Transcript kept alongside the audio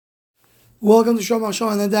Welcome to Shom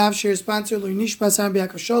HaShalom and the Daf Shir sponsor Lui Nishmas Haran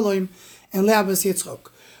B'Yaakov Shalom and Le'Abbas Yitzchok.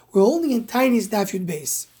 We're holding in Tainis Daf Yud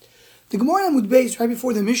Beis. The Gemara on Yud Beis, right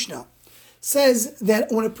before the Mishnah, says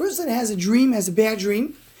that when a person has a dream, has a bad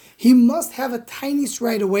dream, he must have a Tainis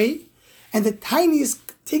right away, and the Tainis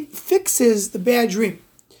fixes the bad dream.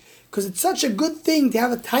 Because it's such a good thing to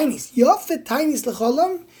have a Tainis. Yofet Tainis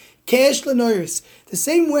L'cholam Ke'esh L'noiris. The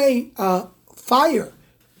same way fire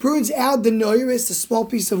burns out the noiris, the small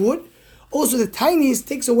piece of wood, also the Tainis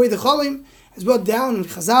takes away the cholim. It's brought down in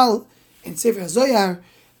Chazal and Sefer HaZoyar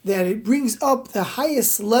that it brings up the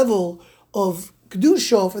highest level of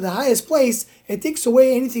Kedusha for the highest place. It takes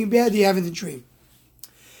away anything bad you have in the dream.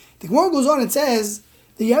 The Gemara goes on and says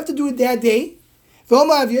that you have to do it that day.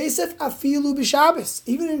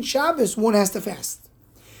 Even in Shabbos, one has to fast.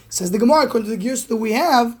 Says the Gemara, according to the gears that we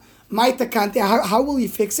have, how will you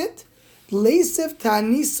fix it?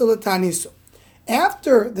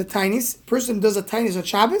 After the Tainis, person does a Tainis on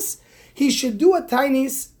Shabbos, he should do a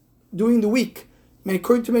Tainis during the week.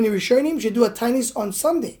 According to many Rishonim, should do a Tainis on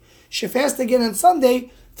Sunday. Should fast again on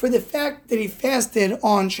Sunday for the fact that he fasted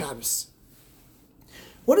on Shabbos.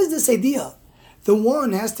 What is this idea? The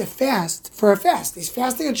one has to fast for a fast. He's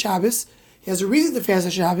fasting on Shabbos. He has a reason to fast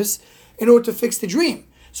on Shabbos in order to fix the dream.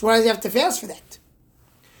 So why does he have to fast for that?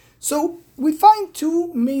 So we find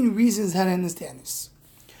two main reasons how to understand this.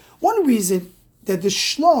 One reason that the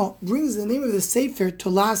Shloh brings the name of the Sefer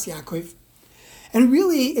Tolas Yaakov, and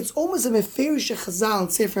really it's almost a Meferish Chazal in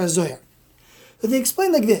Sefer HaZoyar. So they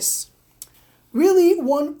explain like this. Really,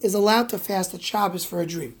 one is allowed to fast at Shabbos for a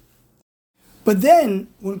dream. But then,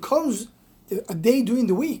 when comes a day during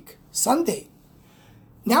the week, Sunday,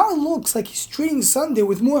 now it looks like he's treating Sunday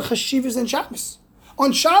with more chashivas than Shabbos.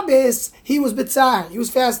 On Shabbos, he was bitzar, he was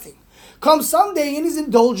fasting. Comes Sunday and he's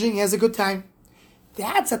indulging, he has a good time.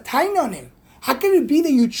 That's a taina on him. How can it be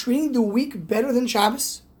that you're treating the week better than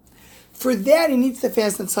Shabbos? For that, he needs to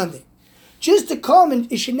fast on Sunday. Just to come,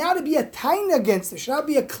 and it should not be a taina against it. It should not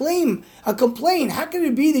be a claim, a complaint. How can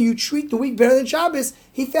it be that you treat the week better than Shabbos?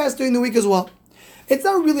 He fasts during the week as well. It's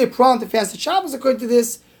not really a problem to fast at Shabbos according to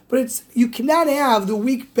this, but you cannot have the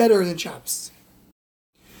week better than Shabbos.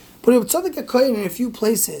 But Reb Tzadok HaKohen in a few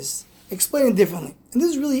places explain it differently. And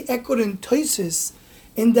this is really echoed in Tosfos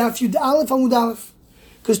in Daf Yud Aleph Amud Aleph.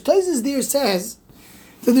 Because Tosfos there says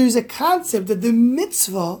that there is a concept that the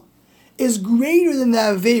mitzvah is greater than the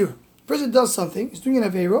aveira. The person does something, he's doing an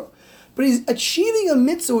aveira, but he's achieving a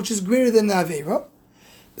mitzvah which is greater than the aveira.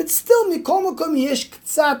 But still, mikol makom yesh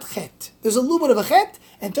k'tzat chet. There's a little bit of a chet,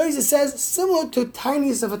 and Tosfos says similar to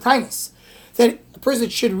tiniest of a tiniest, that a person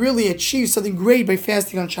should really achieve something great by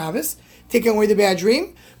fasting on Shabbos, taking away the bad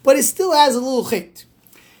dream, but it still has a little chet.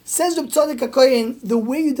 Says Reb Tzadok HaKohen, the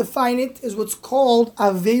way you define it is what's called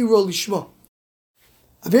Aveiro Lishma.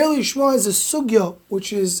 Aveiro Lishma is a sugya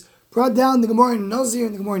which is brought down in the Gemara in Nazir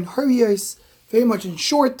and the Gemara in Hariyos, very much in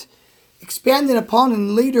short, expanded upon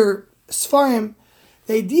in later Sfarim,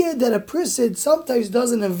 the idea that a person sometimes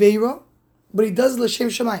does an Aveira, but he does it L'Shem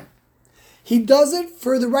Shamayim. He does it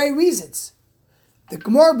for the right reasons. The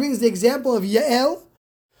Gemara brings the example of Yael,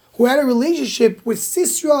 who had a relationship with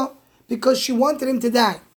Sisra because she wanted him to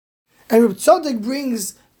die. And Reb Tzadok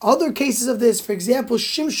brings other cases of this. For example,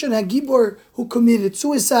 Shimshon HaGibor, who committed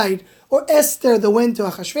suicide, or Esther that went to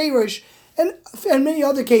Achashverosh, and many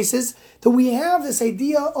other cases, that we have this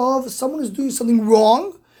idea of someone who's doing something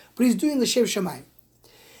wrong, but he's doing L'Shem Shamayim.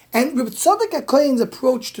 And Reb Tzadok HaKohen's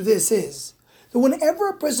approach to this is that whenever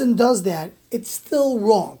a person does that, it's still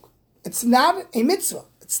wrong. It's not a mitzvah.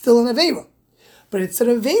 It's still an aveira. But it's an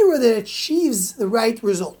aveira that achieves the right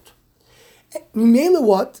result. Mimele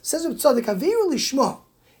what? Says Reb Tzadok, Aveira Lishma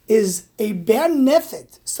is a bad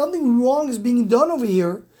method. Something wrong is being done over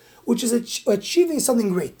here, which is achieving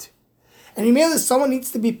something great. And Mimele, someone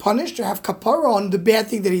needs to be punished or have kapara on the bad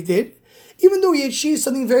thing that he did, even though he achieved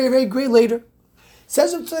something very, very great later.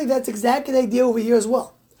 Says Reb Tzadok, that's exactly the idea over here as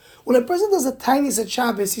well. When a person does a tainis at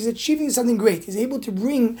Shabbos, he's achieving something great. He's able to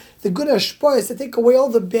bring the good hashpahs to take away all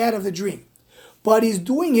the bad of the dream. But he's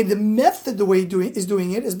doing it, the method the way he's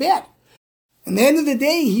doing it is bad. At the end of the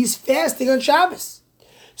day, he's fasting on Shabbos.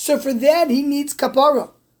 So for that, he needs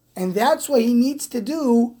kapara. And that's why he needs to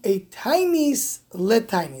do a tainis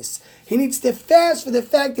letainis. He needs to fast for the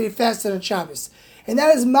fact that he fasted on Shabbos. And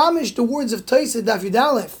that is mamish the words of Tosfos Daf Yud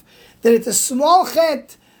Aleph, that it's a small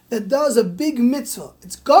chet that does a big mitzvah.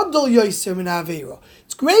 It's gadol yoser min aveira.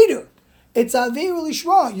 It's greater. It's aveira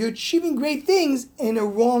lishma. You're achieving great things in a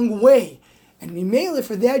wrong way. And mimele,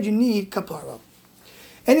 for that you need kapara.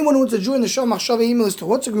 Anyone who wants to join the Shom HaMachshava email list to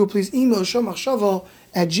WhatsApp group, please email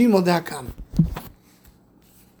shomachshava@gmail.com.